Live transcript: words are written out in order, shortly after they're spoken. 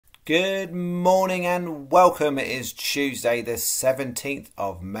Good morning and welcome. It is Tuesday the 17th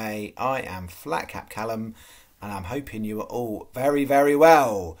of May. I am Flat Cap Callum and I'm hoping you are all very, very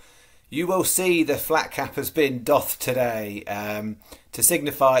well. You will see the flat cap has been doffed today to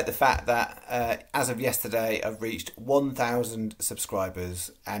signify the fact that as of yesterday I've reached 1,000 subscribers,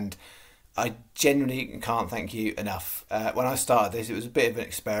 and I genuinely can't thank you enough. When I started this, it was a bit of an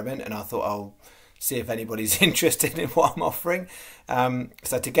experiment and I thought I'll see if anybody's interested in what I'm offering.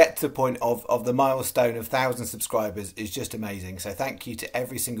 So to get to the point of the milestone of 1,000 subscribers is just amazing. So thank you to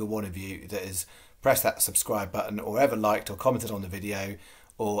every single one of you that has pressed that subscribe button or ever liked or commented on the video,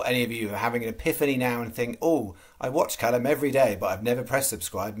 or any of you who are having an epiphany now and think, oh, I watch Callum every day but I've never pressed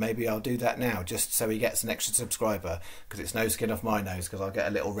subscribe, maybe I'll do that now just so he gets an extra subscriber, because it's no skin off my nose because I'll get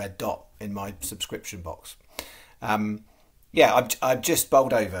a little red dot in my subscription box. Yeah, I've just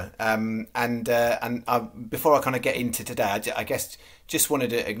bowled over, before I kind of get into today, I guess just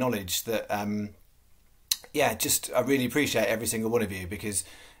wanted to acknowledge that, yeah, I really appreciate every single one of you, because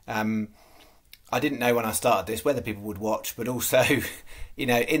I didn't know when I started this whether people would watch, but also, you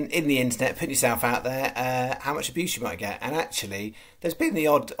know, in the internet, putting yourself out there, how much abuse you might get. And actually, there's been the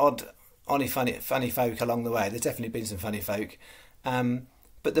odd funny folk along the way. There's definitely been some funny folk.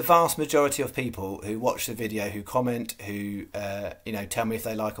 But the vast majority of people who watch the video, who comment, who you know, tell me if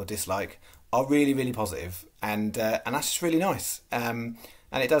they like or dislike, are really, really positive, and that's just really nice. And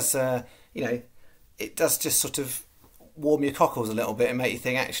it does, you know, it does just sort of warm your cockles a little bit and make you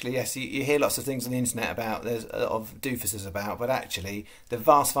think, actually, yes, you hear lots of things on the internet about, there's a lot of doofuses about, but actually the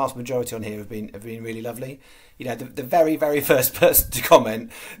vast majority on here have been really lovely. You know, the very, very first person to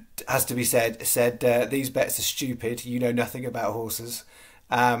comment, has to be said these bets are stupid, you know nothing about horses.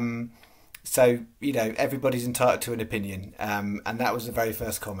 So, you know, everybody's entitled to an opinion, and that was the very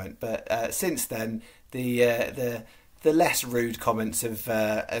first comment. But since then, the less rude comments have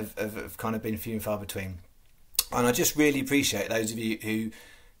kind of been few and far between. And I just really appreciate those of you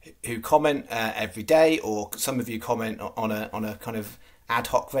who comment every day, or some of you comment on a kind of ad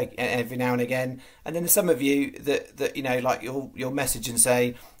hoc every now and again. And then there's some of you that you know, like you'll message and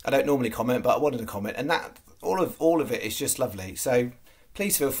say, I don't normally comment, but I wanted to comment, and that all of it is just lovely. So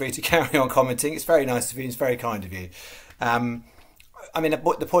please feel free to carry on commenting. It's very nice of you. It's very kind of you. I mean,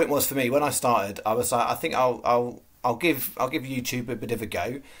 the point was, for me, when I started, I was like, I think I'll give YouTube a bit of a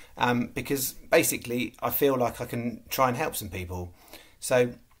go, because basically I feel like I can try and help some people.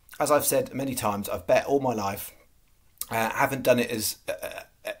 So, as I've said many times, I've bet all my life. Haven't done it as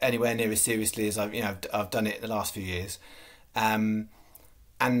anywhere near as seriously as I've done it the last few years.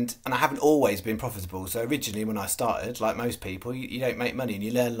 And I haven't always been profitable. So originally, when I started, like most people, you don't make money, and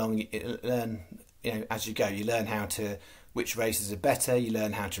you learn you know, as you go. You learn which races are better. You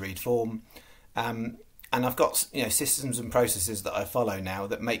learn how to read form, and I've got, you know, systems and processes that I follow now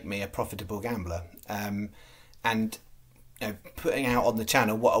that make me a profitable gambler. And you know, putting out on the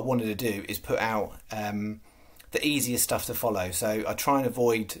channel, what I wanted to do is put out the easiest stuff to follow. So I try and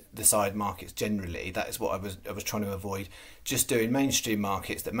avoid the side markets generally. That is what I was trying to avoid. Just doing mainstream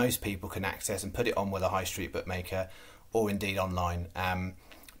markets that most people can access and put it on with a high street bookmaker, or indeed online.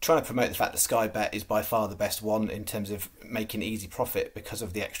 Trying to promote the fact that Sky Bet is by far the best one in terms of making easy profit because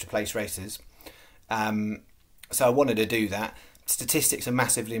of the extra place races. So I wanted to do that. Statistics are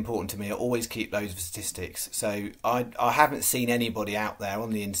massively important to me. I always keep loads of statistics. So I haven't seen anybody out there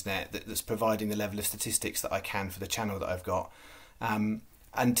on the internet that's providing the level of statistics that I can for the channel that I've got.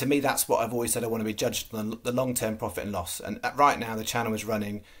 And to me, that's what I've always said. I want to be judged on the long-term profit and loss. And right now, the channel is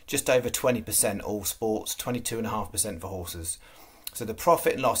running just over 20% all sports, 22.5% for horses. So the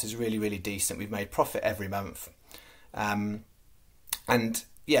profit and loss is really, really decent. We've made profit every month. And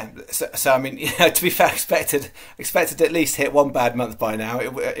yeah, so I mean, you know, to be fair, expected to at least hit one bad month by now.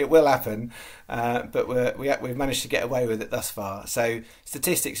 It will happen, but we've managed to get away with it thus far. So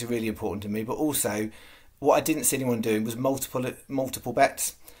statistics are really important to me, but also what I didn't see anyone doing was multiple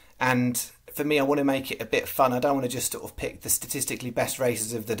bets. And for me, I want to make it a bit fun. I don't want to just sort of pick the statistically best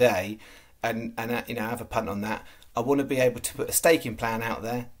races of the day and you know, have a punt on that. I want to be able to put a staking plan out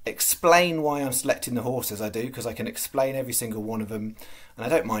there, explain why I'm selecting the horses I do, because I can explain every single one of them, and I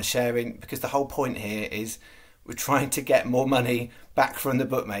don't mind sharing, because the whole point here is we're trying to get more money back from the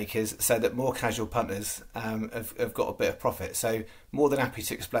bookmakers so that more casual punters have got a bit of profit. So more than happy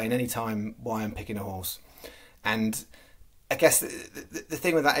to explain any time why I'm picking a horse. And I guess the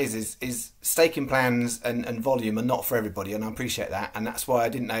thing with that is staking plans and volume are not for everybody, and I appreciate that, and that's why I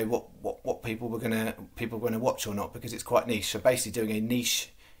didn't know what people were gonna watch or not, because it's quite niche. So basically doing a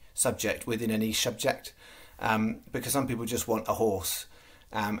niche subject within a niche subject, because some people just want a horse,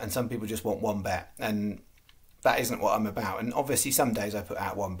 and some people just want one bet, and that isn't what I'm about. And obviously some days I put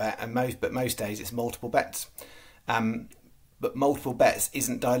out one bet, and most days it's multiple bets. But multiple bets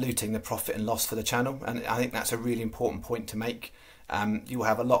isn't diluting the profit and loss for the channel, and I think that's a really important point to make. You will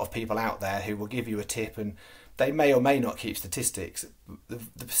have a lot of people out there who will give you a tip, and they may or may not keep statistics.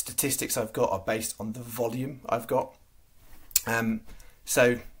 The statistics I've got are based on the volume I've got.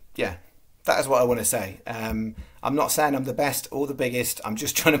 So yeah, that is what I want to say. I'm not saying I'm the best or the biggest. I'm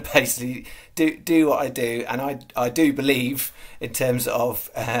just trying to basically do what I do, and I do believe in terms of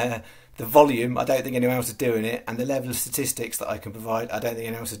the volume. I don't think anyone else is doing it, and the level of statistics that I can provide, I don't think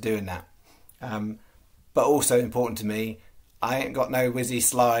anyone else is doing that. But also important to me, I ain't got no whizzy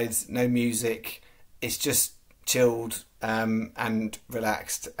slides, no music. It's just chilled and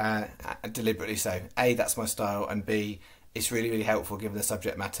relaxed, deliberately so. A, that's my style, and B, it's really, really helpful given the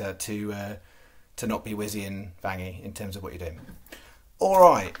subject matter to not be whizzy and bangy in terms of what you're doing. All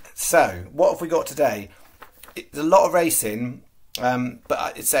right, so what have we got today? There's a lot of racing, but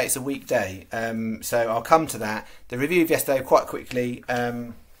I'd say it's a weekday, so I'll come to that. The review of yesterday quite quickly.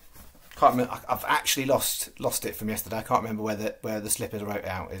 Can't remember. I've actually lost it from yesterday. I can't remember where the slippers wrote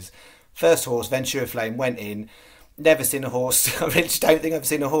out is. First horse, Ventura Flame, went in. Never seen a horse. I really don't think I've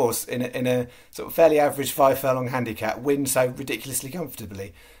seen a horse in a sort of fairly average 5 furlong handicap win so ridiculously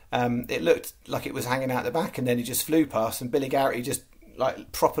comfortably. It looked like it was hanging out the back, and then he just flew past, and Billy Garrity just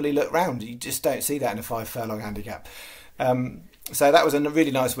like properly looked round. You just don't see that in a 5 furlong handicap. So that was a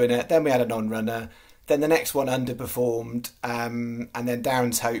really nice winner. Then we had a non-runner. Then the next one underperformed, and then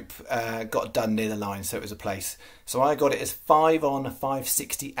Darren's Hope got done near the line, so it was a place. So I got it as 5 on,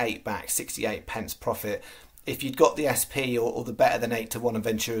 5.68 back, 68 pence profit. If you'd got the SP or the better than 8 to 1 on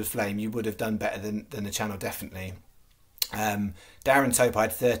Ventura's Flame, you would have done better than the channel, definitely. Darren's Hope I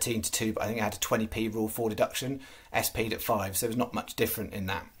had 13 to 2, but I think I had a 20p rule 4 deduction, SP'd at 5, so there was not much different in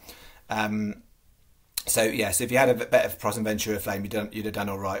that. So yeah, so if you had a better price on Ventura Flame, you'd have done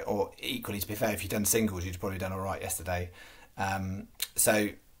all right. Or equally, to be fair, if you'd done singles, you'd probably done all right yesterday. So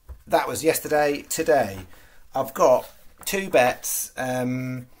that was yesterday. Today, I've got 2 bets.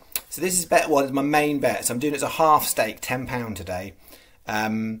 So this is bet 1, it's my main bet. So I'm doing it as a half stake, £10 today.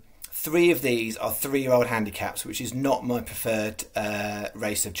 3 of these are 3-year-old handicaps, which is not my preferred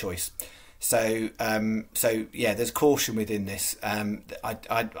race of choice. So yeah, there's caution within this.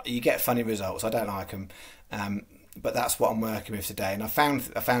 You get funny results. I don't like them, but that's what I'm working with today. And I found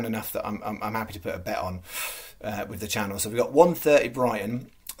enough that I'm happy to put a bet on with the channel. So we've got 130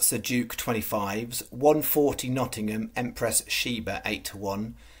 Brighton, Sir Duke 25s, 140 Nottingham, Empress Sheba 8 to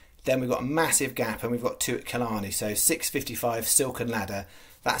 1. Then we've got a massive gap, and we've got 2 at Killarney. So 6.55 Silken Ladder.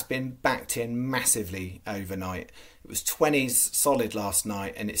 That's been backed in massively overnight. It was 20s solid last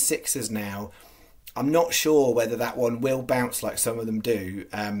night, and it's 6s now. I'm not sure whether that one will bounce like some of them do,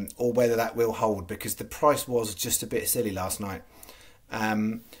 or whether that will hold, because the price was just a bit silly last night.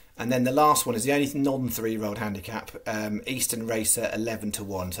 And then the last one is the only non-3-year-old handicap, Eastern Racer 11 to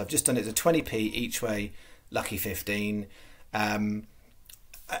 1. So I've just done it as a 20p each way, lucky 15.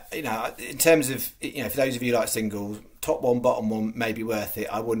 You know, in terms of, you know, for those of you like singles, top one, bottom one may be worth it.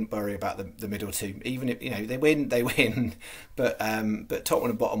 I wouldn't worry about the middle 2. Even if, you know, they win. But top one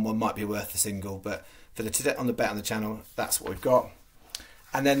and bottom one might be worth the single. But for on the bet on the channel, that's what we've got.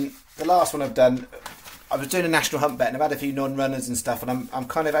 And then the last one I've done, I was doing a national hunt bet, and I've had a few non-runners and stuff, and I'm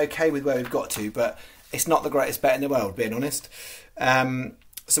kind of okay with where we've got to, but it's not the greatest bet in the world, being honest.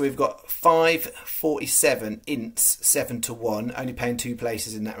 So we've got 5.47 Ints 7 to 1, only paying 2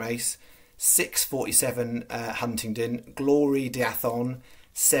 places in that race. 6.47 Huntingdon, Glory Diathon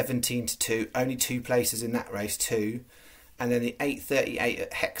 17 to 2, only 2 places in that race too. And then the 8.38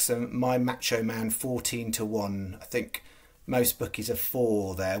 at Hexham, My Macho Man 14 to 1. I think most bookies are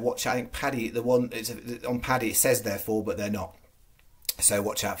 4 there. Watch out, I think Paddy, the one it's on Paddy, it says they're 4, but they're not. So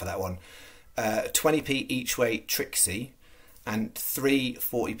watch out for that one. 20p each way Trixie, and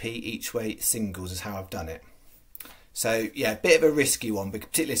 3.40p each way singles is how I've done it. So yeah, a bit of a risky one, but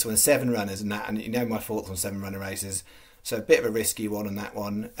particularly this one, 7 runners and that, and you know my thoughts on 7 runner races. So a bit of a risky one on that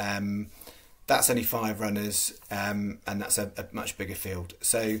one. That's only 5 runners, and that's a much bigger field.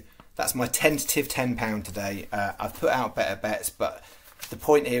 So that's my tentative £10 today. I've put out better bets, but the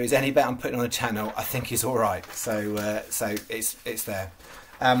point here is any bet I'm putting on the channel I think is all right. So so it's there.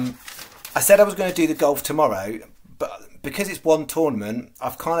 I said I was going to do the golf tomorrow, but because it's one tournament,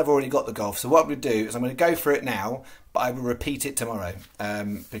 I've kind of already got the golf. So what I'm going to do is I'm going to go for it now, but I will repeat it tomorrow,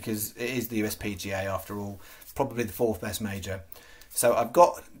 because it is the USPGA after all, probably the 4th best major. So I've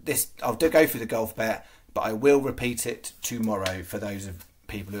got this, I'll go for the golf bet, but I will repeat it tomorrow for those of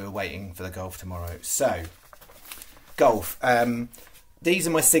people who are waiting for the golf tomorrow. So, golf. these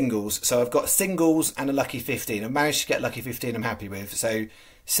are my singles. So I've got singles and a lucky 15. I've managed to get lucky 15 I'm happy with. So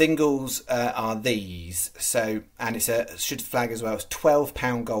singles are these. So, and it's should flag as well, it's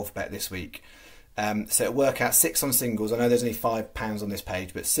 £12 golf bet this week. So it'll work out 6 on singles. I know there's only £5 on this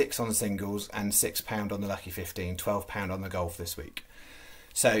page, but 6 on singles and £6 on the lucky 15, £12 on the golf this week.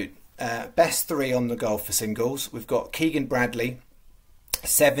 So best 3 on the golf for singles. We've got Keegan Bradley,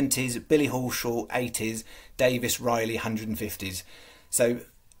 70s, Billy Hallshaw, 80s, Davis Riley, 150s. So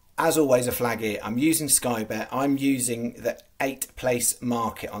as always, a flag here. I'm using Sky Bet. I'm using the 8th place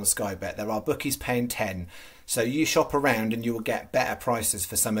market on Sky Bet. There are bookies paying 10. So you shop around and you will get better prices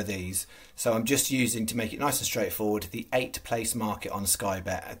for some of these. So I'm just using, to make it nice and straightforward, the 8th place market on Sky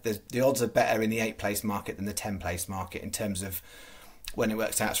Bet. The odds are better in the 8th place market than the 10th place market in terms of when it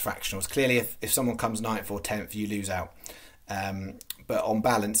works out as fractionals. Clearly, if someone comes 9th or 10th, you lose out. But on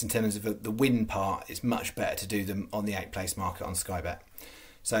balance, in terms of the win part, it's much better to do them on the 8th place market on Sky Bet.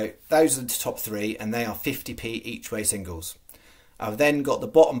 So those are the top 3, and they are 50p each way singles. I've then got the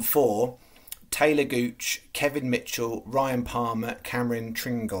bottom 4, Taylor Gooch, Kevin Mitchell, Ryan Palmer, Cameron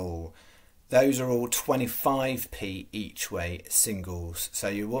Tringle. Those are all 25p each way singles. So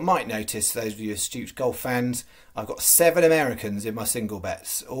you might notice, those of you astute golf fans, I've got 7 Americans in my single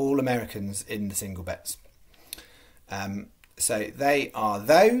bets, all Americans in the single bets. So they are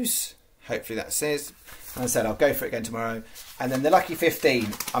those. Hopefully that says. As I said, I'll go for it again tomorrow. And then the lucky 15,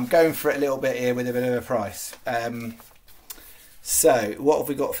 I'm going for it a little bit here with a bit of a price. So what have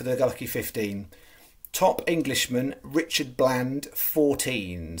we got for the lucky 15? Top Englishman, Richard Bland,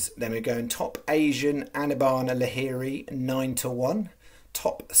 14s. Then we're going top Asian, Anibana Lahiri, 9-1.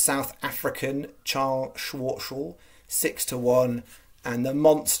 Top South African, Charles Schwartzell, 6-1. And the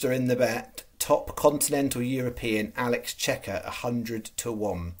monster in the bet, top Continental European, Alex Checker,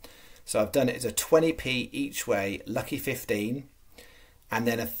 100-1. So I've done it as a 20p each way lucky 15, and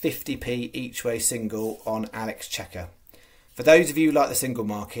then a 50p each way single on Alex Checker. For those of you who like the single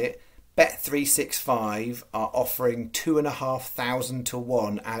market, Bet365 are offering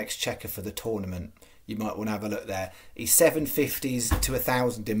 2,500-1 Alex Checker for the tournament. You might want to have a look there. He's 750s to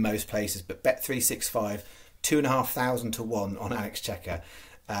 1,000 in most places, but Bet365 2,500-1 on Alex Checker.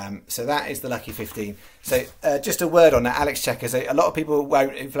 So that is the lucky 15. So just a word on that, Alex Checker. So a lot of people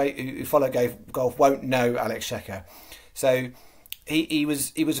who follow golf won't know Alex Checker. So he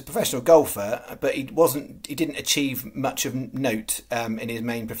was a professional golfer, but he didn't achieve much of note in his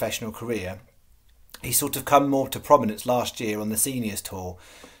main professional career. He sort of come more to prominence last year on the Seniors Tour.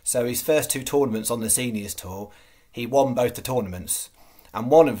 So his first 2 tournaments on the Seniors Tour, he won both the tournaments,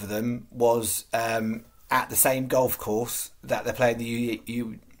 and one of them was at the same golf course that they're playing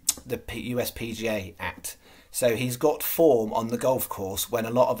the US PGA at. So he's got form on the golf course when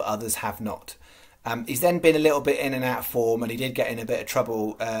a lot of others have not. He's then been a little bit in and out of form, and he did get in a bit of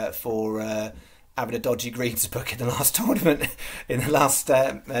trouble for having a dodgy greens book in the last tournament, in the last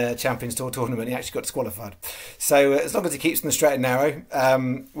Champions Tour tournament. He actually got disqualified. So as long as he keeps them the straight and narrow,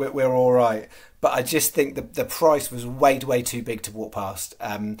 we're all right. But I just think the price was way too big to walk past,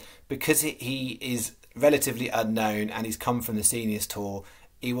 because he is relatively unknown and he's come from the Seniors Tour.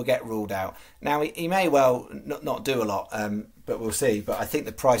 He will get ruled out. Now he may well not do a lot, but we'll see. But I think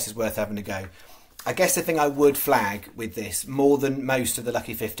the price is worth having a go. I guess the thing I would flag with this, more than most of the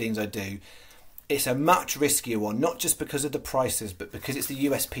lucky 15s I do, it's a much riskier one, not just because of the prices, but because it's the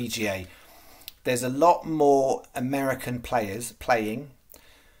US PGA. There's a lot more American players playing.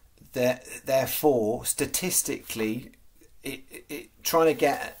 Therefore, statistically, trying to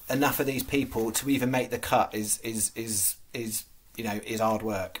get enough of these people to even make the cut is hard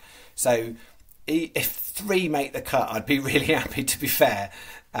work. So if 3 make the cut, I'd be really happy, to be fair,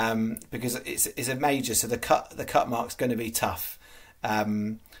 because it's a major, so the cut mark's going to be tough,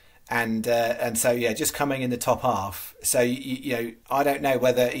 and so yeah, just coming in the top half. So I don't know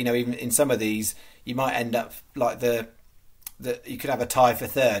whether even in some of these you might end up like you could have a tie for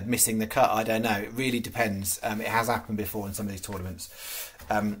 3rd, missing the cut. I don't know. It really depends. It has happened before in some of these tournaments.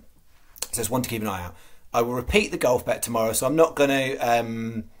 So it's one to keep an eye out. I will repeat the golf bet tomorrow, so I'm not going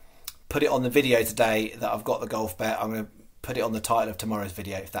to put it on the video today that I've got the golf bet. I'm going to put it on the title of tomorrow's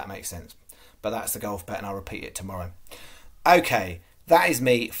video, if that makes sense. But that's the golf bet, and I'll repeat it tomorrow. Okay, that is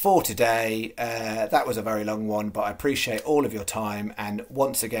me for today. That was a very long one, but I appreciate all of your time. And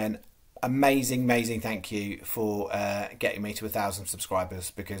once again, amazing thank you for getting me to 1,000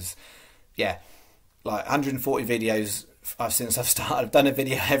 subscribers, because yeah, like 140 videos since I've started. I've done a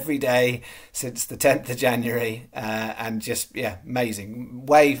video every day since the 10th of January, and just yeah, amazing,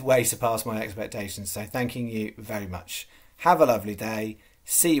 way surpassed my expectations. So thanking you very much. Have a lovely day.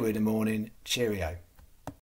 See you in the morning. Cheerio.